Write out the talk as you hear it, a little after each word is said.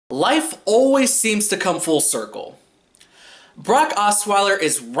Life always seems to come full circle. Brock Osweiler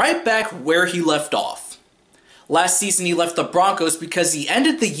is right back where he left off. Last season he left the Broncos because he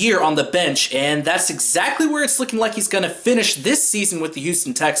ended the year on the bench, and that's exactly where it's looking like he's going to finish this season with the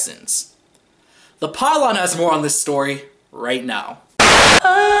Houston Texans. The Pylon has more on this story right now.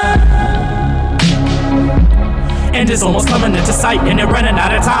 And it's almost coming into sight, and they're running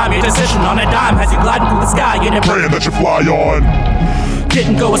out of time. Your decision on a dime has you gliding through the sky, and they're praying that you fly on.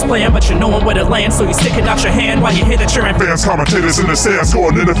 Didn't go as planned, but you're knowing where to land, so you stick it out your hand while you hear the cheering. Fans, commentators in the stands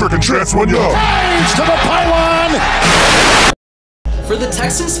going in the freaking trance when you're Rage to the Pylon! For the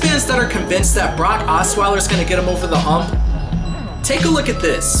Texans fans that are convinced that Brock Osweiler is going to get him over the hump, take a look at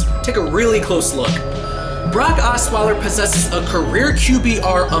this. Take a really close look. Brock Osweiler possesses a career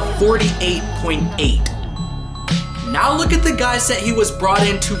QBR of 48.8. Now look at the guys that he was brought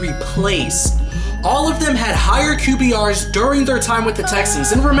in to replace. All of them had higher QBRs during their time with the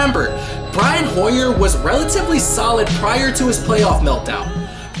Texans. And remember, Brian Hoyer was relatively solid prior to his playoff meltdown.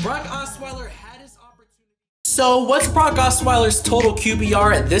 Brock Osweiler had his opportunity. So what's Brock Osweiler's total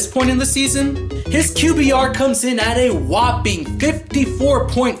QBR at this point in the season? His QBR comes in at a whopping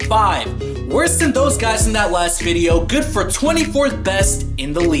 54.5. Worse than those guys in that last video, good for 24th best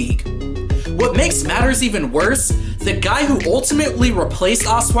in the league. What makes matters even worse, the guy who ultimately replaced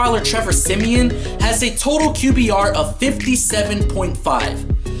Osweiler, Trevor Siemian, has a total QBR of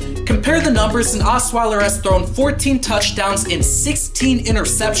 57.5. Compare the numbers, and Osweiler has thrown 14 touchdowns and 16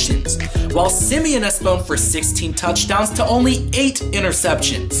 interceptions, while Siemian has thrown for 16 touchdowns to only 8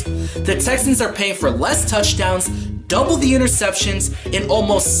 interceptions. The Texans are paying for less touchdowns, double the interceptions, and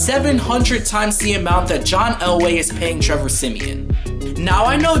almost 700 times the amount that John Elway is paying Trevor Siemian. Now,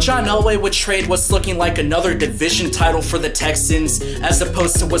 I know John Elway would trade what's looking like another division title for the Texans as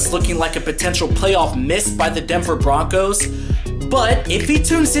opposed to what's looking like a potential playoff miss by the Denver Broncos, but if he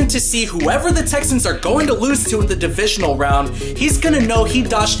tunes in to see whoever the Texans are going to lose to in the divisional round, he's gonna know he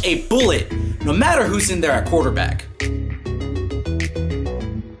dodged a bullet, no matter who's in there at quarterback.